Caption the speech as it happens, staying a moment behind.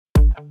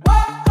Hey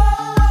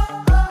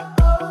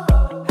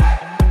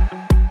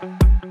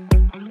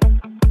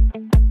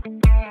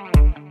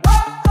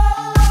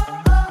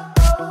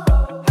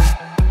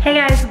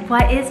guys,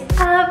 what is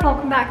up?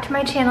 Welcome back to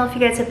my channel. If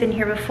you guys have been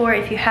here before,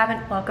 if you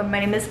haven't, welcome.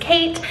 My name is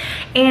Kate,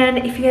 and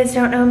if you guys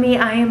don't know me,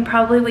 I am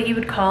probably what you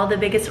would call the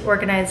biggest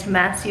organized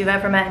mess you've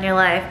ever met in your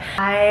life.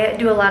 I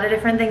do a lot of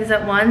different things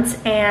at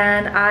once,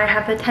 and I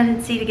have a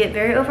tendency to get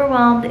very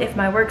overwhelmed if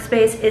my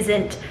workspace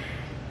isn't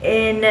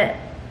in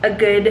a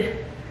good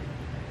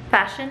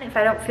fashion, if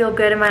I don't feel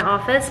good in my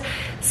office.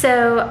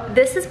 So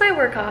this is my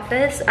work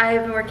office.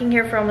 I've been working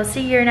here for almost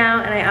a year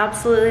now, and I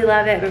absolutely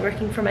love it. I've been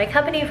working for my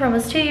company for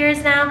almost 2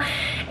 years now,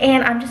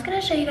 and I'm just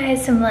gonna show you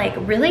guys some like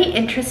really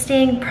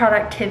interesting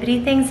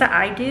productivity things that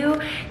I do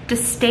to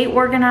stay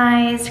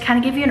organized, kind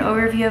of give you an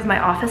overview of my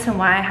office and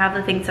why I have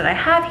the things that I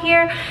have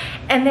here,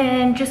 and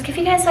then just give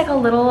you guys like a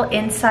little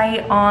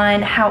insight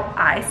on how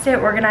I stay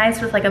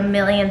organized with like a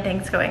million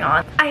things going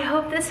on. I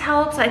hope this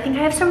helps. I think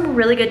I have some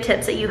really good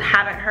tips that you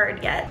haven't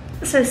heard yet.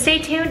 So stay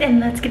tuned and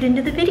let's get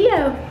into the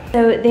video.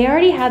 So they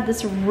already had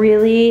this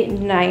really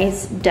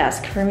nice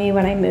desk for me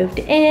when I moved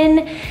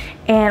in,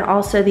 and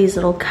also these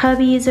little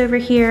cubbies over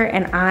here,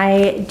 and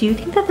I do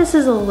think that this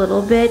is a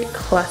little bit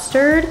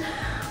clustered,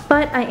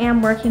 but I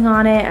am working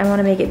on it. I want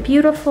to make it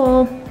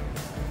beautiful.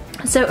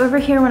 So over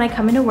here when I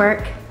come into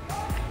work,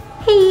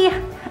 hey,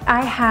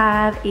 I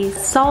have a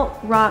salt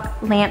rock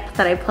lamp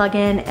that I plug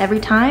in every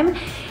time,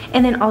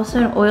 and then also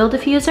an oil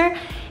diffuser,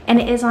 and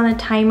it is on a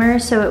timer,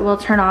 so it will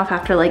turn off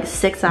after like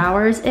 6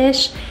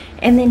 hours-ish.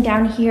 And then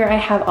down here I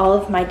have all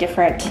of my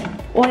different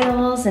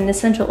oils and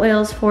essential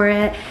oils for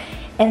it.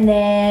 And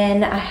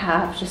then I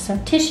have just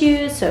some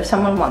tissues, so if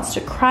someone wants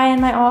to cry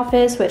in my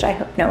office, which I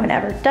hope no one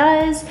ever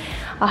does,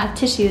 I'll have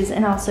tissues,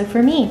 and also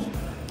for me.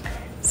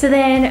 So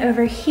then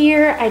over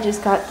here I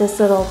just got this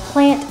little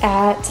plant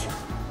at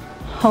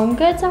Home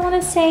Goods, I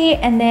wanna say,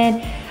 and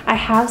then I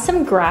have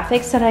some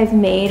graphics that I've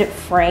made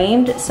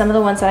framed, some of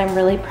the ones that I'm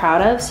really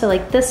proud of. So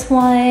like this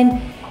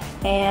one,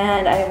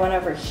 and I have one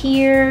over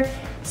here.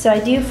 So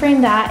I do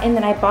frame that, and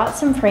then I bought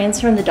some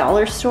frames from the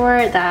dollar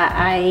store that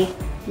I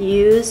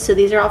use. So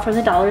these are all from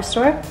the dollar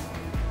store.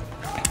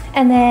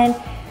 And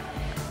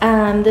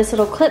then this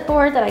little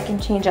clipboard that I can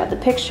change out the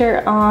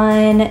picture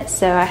on.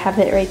 So I have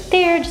it right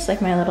there, just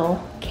like my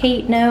little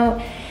Kate note.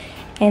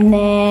 And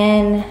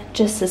then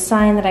just a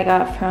sign that I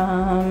got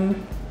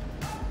from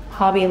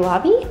Hobby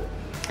Lobby.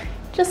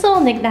 Just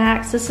little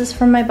knickknacks. This is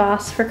from my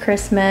boss for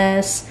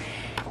Christmas.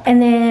 And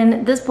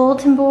then this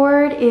bulletin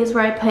board is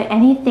where I put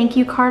any thank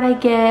you card I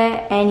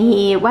get,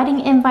 any wedding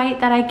invite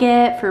that I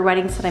get for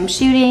weddings that I'm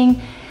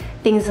shooting,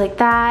 things like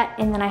that.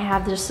 And then I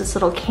have just this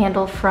little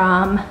candle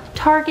from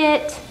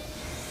Target.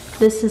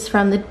 This is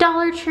from the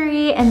Dollar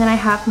Tree. And then I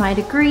have my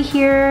degree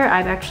here.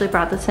 I've actually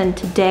brought this in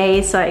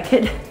today so I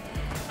could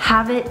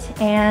have it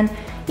and,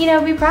 you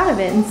know, be proud of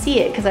it and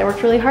see it, because I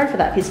worked really hard for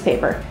that piece of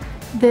paper.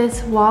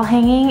 This wall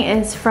hanging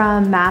is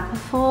from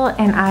Mapiful,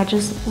 and I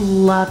just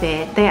love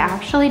it. They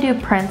actually do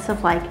prints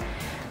of like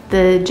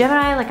the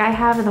Gemini like I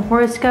have in the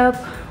horoscope,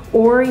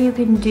 or you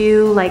can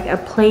do like a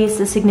place,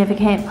 a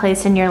significant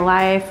place in your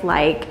life,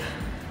 like,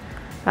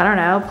 I don't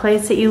know,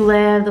 place that you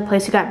live, the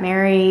place you got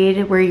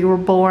married, where you were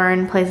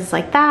born, places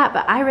like that.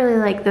 But I really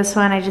like this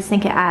one. I just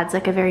think it adds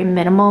like a very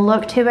minimal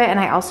look to it, and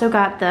I also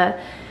got the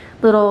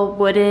little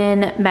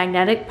wooden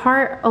magnetic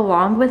part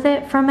along with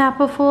it from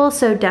Mapiful,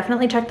 so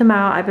definitely check them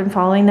out. I've been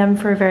following them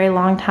for a very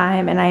long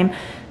time, and I'm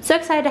so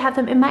excited to have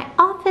them in my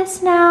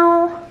office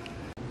now.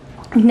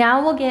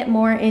 Now we'll get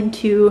more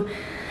into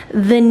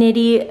the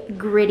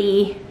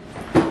nitty-gritty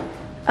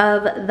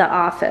of the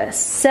office.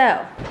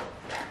 So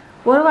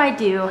what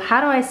do?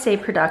 How do I stay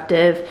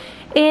productive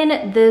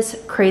in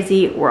this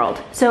crazy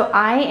world? So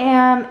I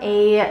am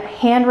a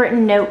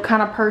handwritten note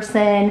kind of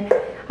person.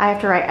 I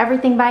have to write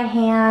everything by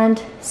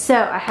hand. So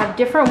I have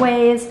different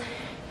ways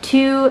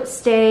to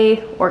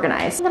stay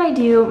organized. What I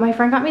do, my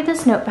friend got me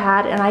this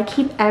notepad, and I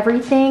keep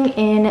everything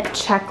in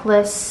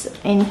checklists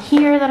in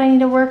here that I need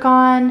to work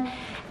on.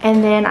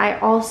 And then I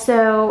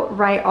also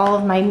write all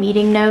of my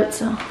meeting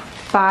notes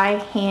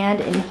by hand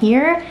in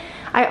here.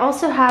 I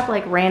also have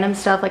like random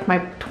stuff, like my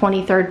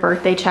 23rd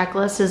birthday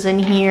checklist is in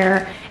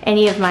here,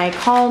 any of my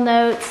call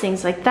notes,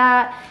 things like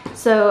that.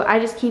 So I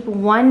just keep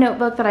one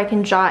notebook that I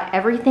can jot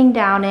everything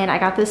down in. I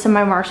got this in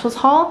my Marshall's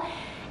haul.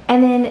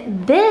 And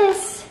then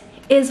this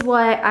is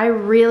what I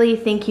really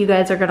think you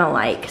guys are gonna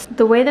like.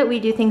 The way that we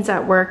do things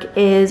at work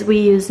is we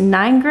use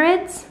 9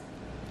 grids,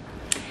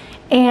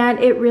 and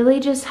it really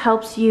just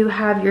helps you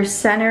have your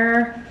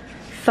center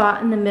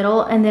thought in the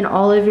middle and then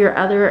all of your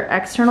other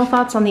external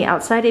thoughts on the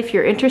outside. If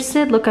you're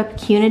interested, look up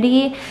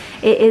Qnity.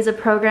 It is a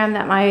program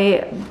that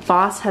my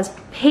boss has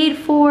paid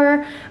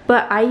for,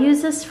 but I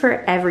use this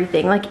for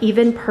everything, like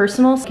even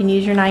personal. You can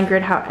use your 9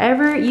 grid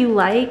however you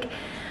like,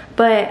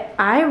 but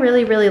I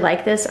really, really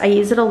like this. I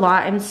use it a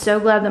lot. I'm so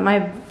glad that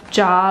my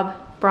job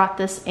brought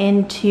this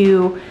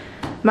into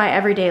my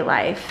everyday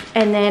life.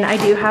 And then I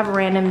do have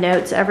random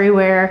notes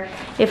everywhere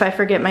if I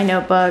forget my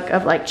notebook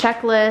of like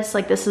checklists.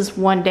 Like this is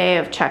one day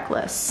of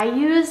checklists. I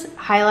use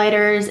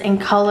highlighters and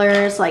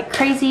colors like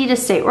crazy to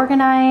stay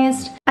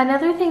organized.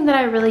 Another thing that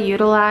I really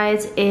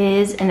utilize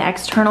is an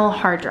external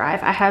hard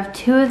drive. I have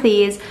 2 of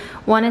these,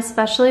 one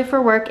especially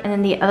for work and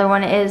then the other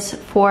one is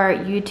for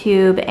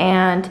YouTube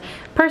and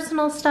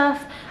personal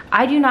stuff.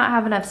 I do not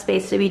have enough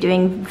space to be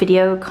doing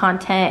video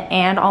content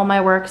and all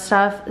my work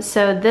stuff,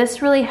 so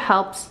this really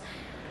helps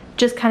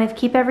just kind of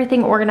keep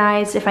everything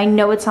organized. If I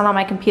know it's not on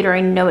my computer,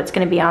 I know it's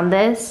gonna be on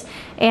this.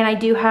 And I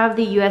do have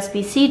the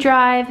USB-C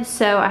drive,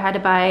 so I had to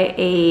buy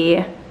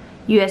a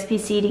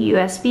USB-C to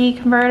USB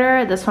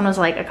converter. This one was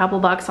like a couple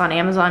bucks on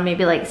Amazon,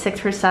 maybe like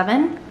 6 or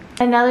 7.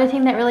 Another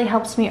thing that really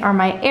helps me are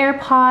my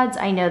AirPods.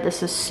 I know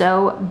this is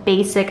so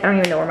basic. I don't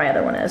even know where my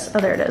other one is. Oh,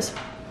 there it is.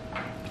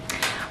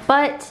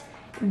 But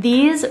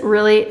these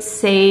really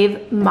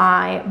save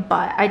my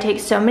butt. I take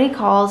so many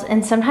calls,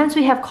 and sometimes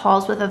we have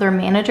calls with other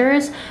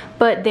managers,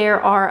 but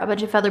there are a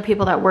bunch of other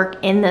people that work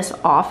in this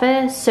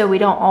office, so we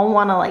don't all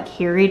want to like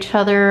hear each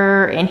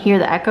other and hear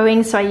the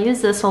echoing. So I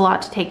use this a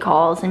lot to take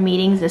calls and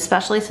meetings,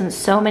 especially since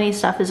so much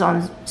stuff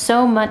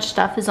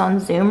is on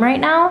Zoom right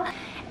now.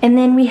 And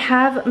then we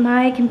have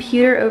my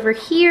computer over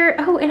here.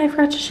 Oh, and I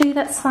forgot to show you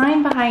that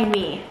sign behind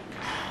me.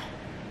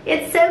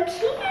 It's so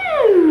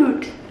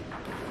cute.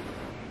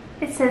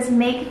 It says,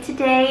 "Make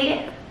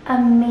today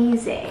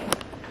amazing."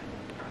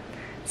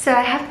 So I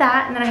have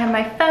that, and then I have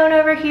my phone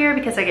over here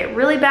because I get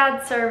really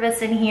bad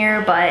service in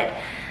here, but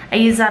I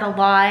use that a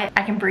lot.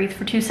 I can breathe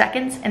for 2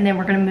 seconds, and then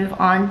we're gonna move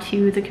on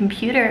to the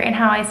computer and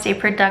how I stay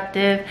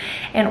productive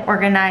and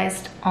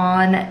organized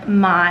on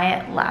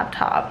my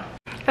laptop.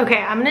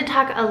 Okay, I'm gonna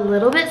talk a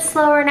little bit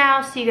slower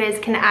now so you guys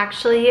can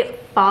actually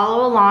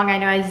follow along. I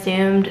know I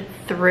zoomed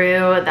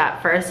through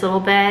that first little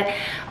bit,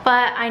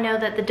 but I know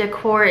that the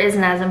decor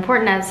isn't as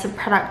important as the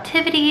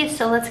productivity,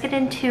 so let's get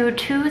into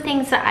 2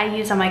 things that I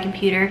use on my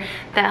computer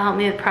that help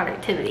me with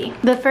productivity.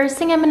 The first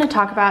thing I'm gonna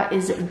talk about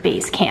is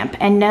Basecamp,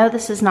 and no,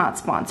 this is not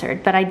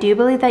sponsored, but I do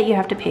believe that you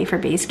have to pay for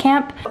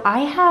Basecamp. I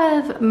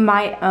have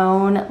my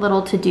own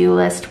little to-do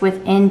list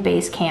within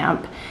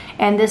Basecamp,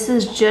 and this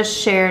is just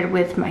shared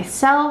with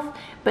myself,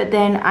 but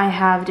then I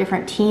have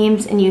different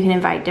teams and you can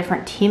invite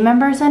different team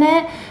members in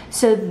it.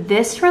 So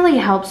this really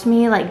helps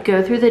me like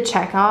go through the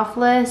checkoff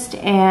list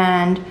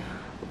and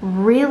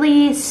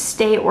really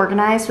stay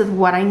organized with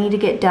what I need to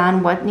get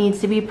done, what needs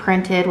to be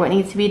printed, what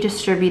needs to be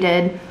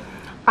distributed.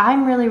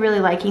 I'm really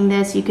liking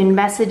this. You can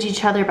message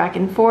each other back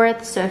and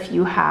forth. So if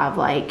you have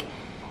like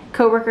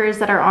coworkers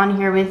that are on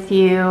here with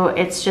you,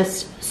 it's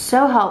just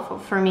so helpful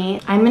for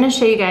me. I'm gonna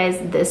show you guys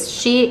this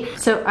sheet.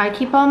 So I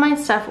keep all my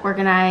stuff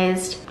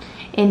organized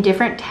in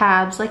different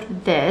tabs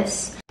like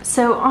this.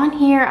 So on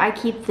here I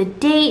keep the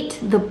date,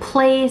 the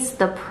place,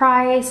 the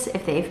price,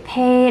 if they've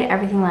paid,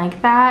 everything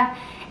like that.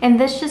 And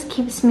this just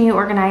keeps me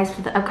organized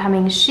with the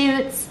upcoming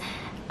shoots.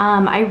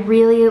 I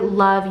really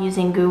love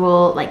using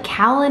Google like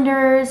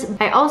calendars.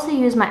 I also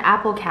use my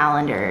Apple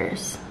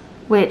calendars,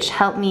 which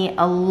help me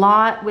a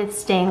lot with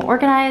staying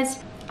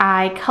organized.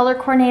 I color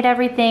coordinate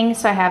everything,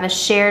 so I have a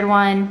shared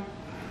one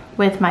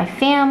with my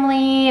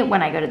family.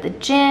 When I go to the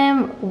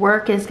gym,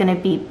 work is gonna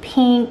be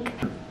pink.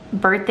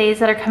 Birthdays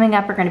that are coming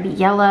up are gonna be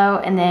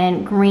yellow, and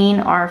then green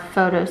are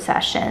photo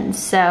sessions.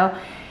 So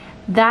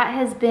that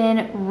has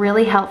been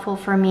really helpful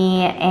for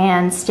me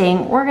and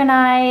staying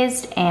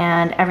organized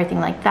and everything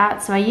like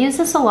that. So I use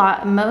this a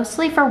lot,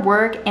 mostly for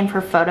work and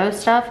for photo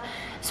stuff,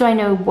 so I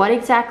know what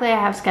exactly I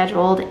have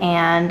scheduled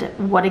and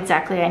what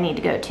exactly I need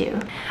to go to.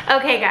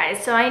 Okay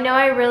guys, so I know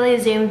I really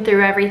zoomed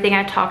through everything.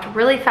 I talked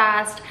really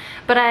fast,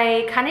 but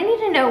I kind of need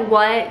to know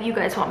what you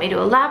guys want me to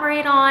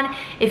elaborate on.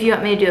 If you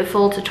want me to do a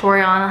full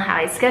tutorial on how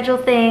I schedule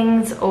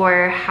things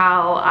or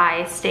how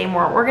I stay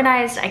more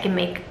organized, I can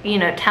make, you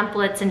know,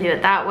 templates and do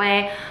it that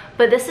way.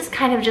 But this is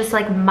kind of just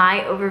like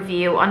my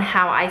overview on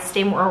how I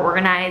stay more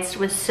organized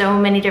with so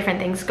many different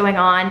things going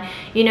on.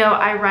 You know,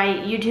 I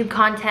write YouTube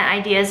content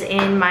ideas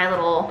in my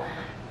little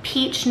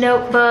peach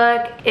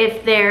notebook.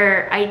 If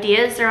their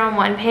ideas are on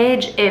one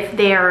page, if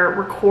they're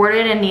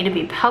recorded and need to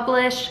be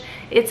published,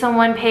 it's on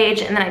one page,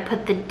 and then I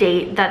put the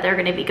date that they're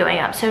gonna be going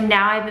up. So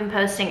now I've been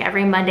posting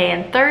every Monday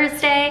and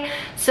Thursday,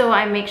 so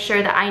I make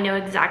sure that I know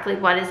exactly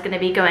what is gonna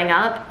be going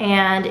up,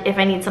 and if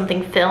I need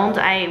something filmed,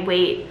 I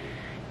wait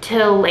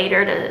till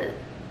later to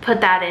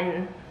put that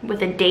in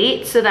with a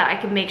date so that I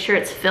can make sure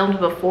it's filmed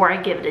before I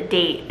give it a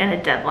date and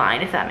a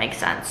deadline, if that makes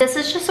sense. This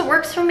is just what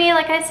works for me,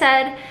 like I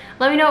said.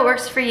 Let me know what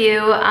works for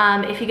you.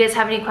 If you guys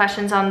have any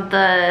questions on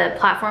the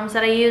platforms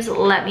that I use,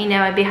 let me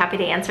know. I'd be happy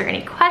to answer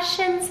any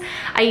questions.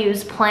 I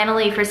use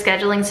Planoly for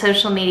scheduling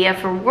social media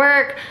for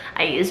work.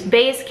 I use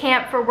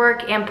Basecamp for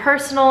work and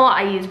personal.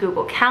 I use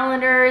Google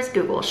Calendars,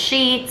 Google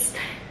Sheets,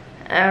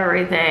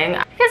 everything.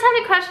 If you guys have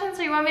any questions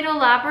or you want me to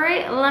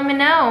elaborate, let me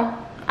know.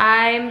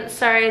 I'm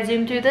sorry I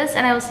zoomed through this,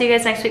 and I will see you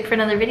guys next week for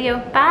another video.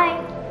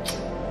 Bye.